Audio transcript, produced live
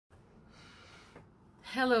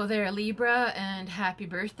Hello there, Libra, and happy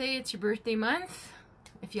birthday. It's your birthday month.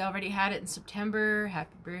 If you already had it in September,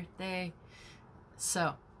 happy birthday.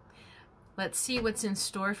 So, let's see what's in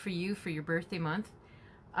store for you for your birthday month.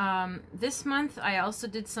 This month, I also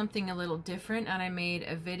did something a little different, and I made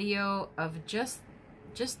a video of just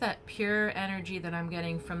that pure energy that I'm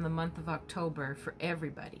getting from the month of October for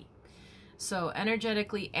everybody. So,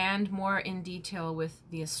 energetically and more in detail with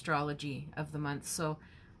the astrology of the month. So,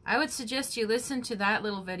 I would suggest you listen to that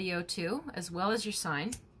little video too, as well as your sign.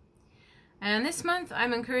 And this month,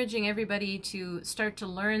 I'm encouraging everybody to start to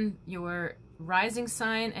learn your rising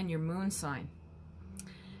sign and your moon sign.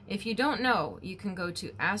 If you don't know, you can go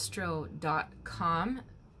to astro.com,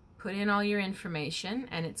 put in all your information,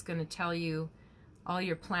 and it's going to tell you all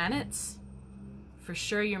your planets, for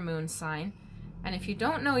sure your moon sign. And if you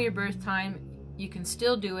don't know your birth time, you can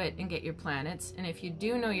still do it and get your planets. And if you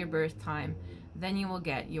do know your birth time, then you will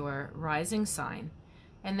get your rising sign.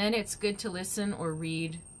 And then it's good to listen or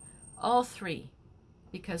read all three,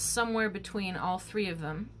 because somewhere between all three of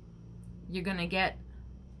them, you're going to get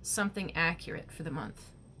something accurate for the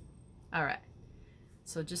month. All right,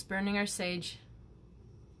 so just burning our sage.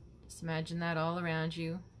 Just imagine that all around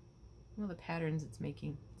you. Well, the patterns it's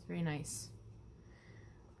making, it's very nice.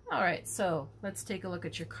 All right, so let's take a look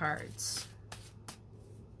at your cards.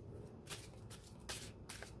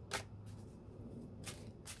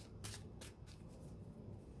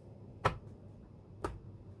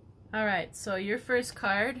 All right, so your first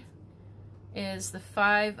card is the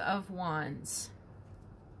Five of Wands.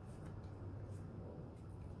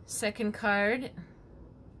 Second card,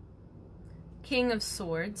 King of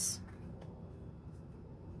Swords.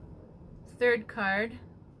 Third card,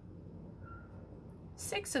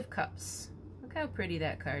 Six of Cups. Look how pretty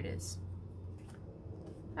that card is.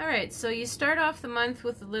 All right, so you start off the month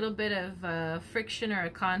with a little bit of friction or a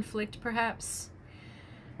conflict, perhaps.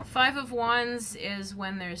 Five of Wands is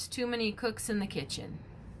when there's too many cooks in the kitchen.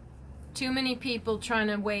 Too many people trying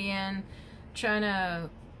to weigh in, trying to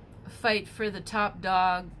fight for the top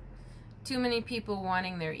dog. Too many people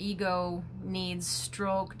wanting their ego needs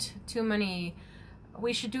stroked. Too many,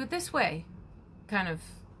 we should do it this way. Kind of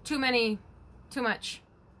too much.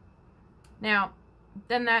 Now,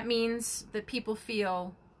 then that means that people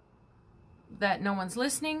feel that no one's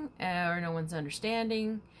listening or no one's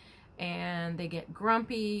understanding, and they get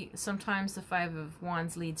grumpy. Sometimes the Five of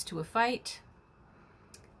Wands leads to a fight.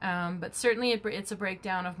 But certainly it's a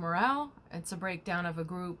breakdown of morale. It's a breakdown of a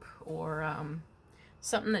group, or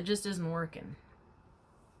something that just isn't working.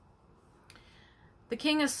 The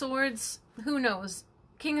King of Swords, who knows?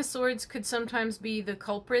 King of Swords could sometimes be the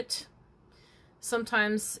culprit.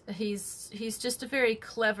 Sometimes he's just a very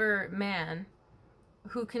clever man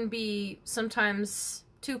who can be sometimes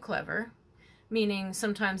too clever. Meaning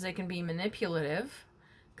sometimes they can be manipulative,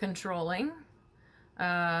 controlling,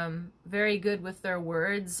 very good with their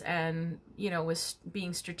words, and, you know, with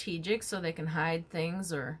being strategic so they can hide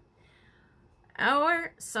things, or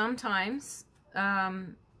sometimes,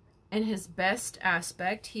 in his best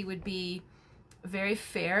aspect, he would be very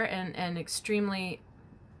fair and extremely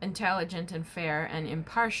intelligent and fair and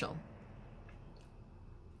impartial.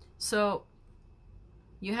 So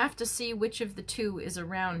you have to see which of the two is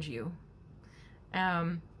around you.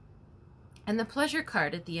 And the pleasure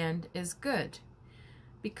card at the end is good,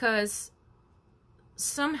 because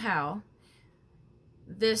somehow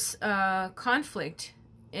this conflict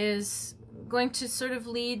is going to sort of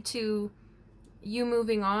lead to you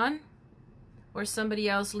moving on, or somebody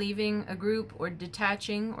else leaving a group or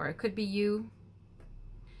detaching, or it could be you.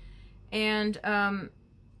 And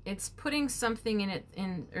it's putting something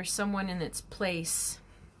or someone in its place.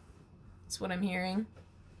 That's what I'm hearing.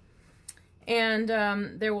 And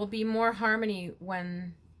there will be more harmony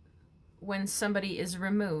when somebody is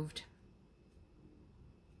removed.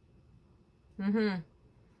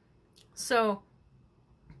 So,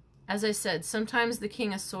 as I said, sometimes the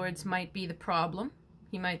King of Swords might be the problem.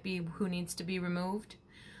 He might be who needs to be removed.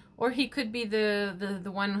 Or he could be the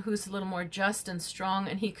one who's a little more just and strong,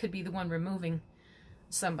 and he could be the one removing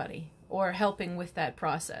somebody or helping with that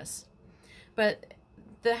process. But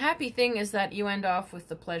the happy thing is that you end off with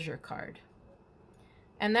the pleasure card.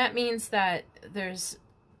 And that means that there's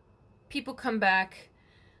people come back.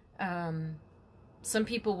 Some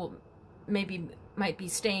people might be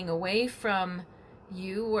staying away from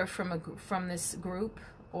you or from this group,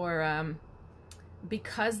 or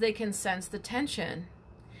because they can sense the tension.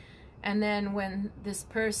 And then when this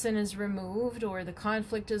person is removed or the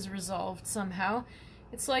conflict is resolved somehow,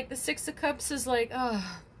 it's like the Six of Cups is like,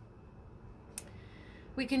 oh,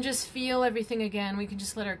 we can just feel everything again. We can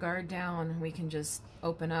just let our guard down. We can just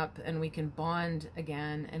open up and we can bond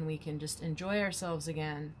again, and we can just enjoy ourselves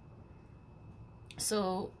again.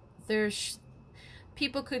 So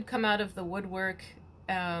people could come out of the woodwork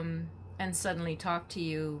and suddenly talk to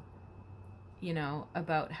you, you know,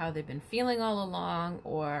 about how they've been feeling all along,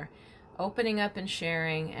 or opening up and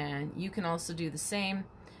sharing, and you can also do the same.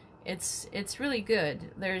 It's really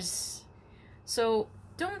good. So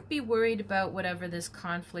don't be worried about whatever this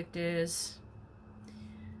conflict is.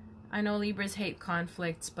 I know Libras hate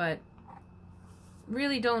conflicts, but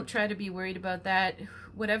really don't try to be worried about that.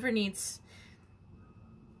 Whatever needs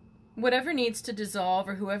to dissolve,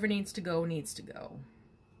 or whoever needs to go, needs to go.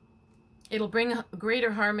 It'll bring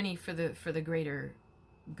greater harmony for the greater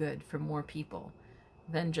good, for more people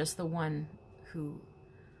than just the one who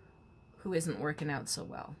isn't working out so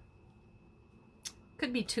well.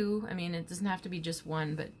 Could be two. I mean, it doesn't have to be just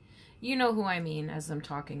one, but you know who I mean as I'm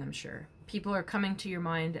talking, I'm sure. People are coming to your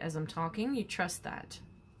mind as I'm talking. You trust that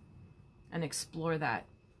and explore that.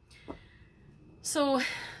 So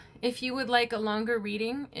if you would like a longer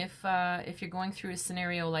reading, if you're going through a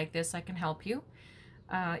scenario like this, I can help you.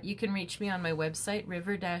 You can reach me on my website,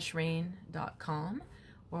 river-rain.com,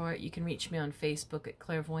 or you can reach me on Facebook at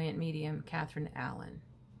Clairvoyant Medium Catherine Allen.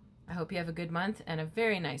 I hope you have a good month and a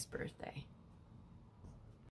very nice birthday.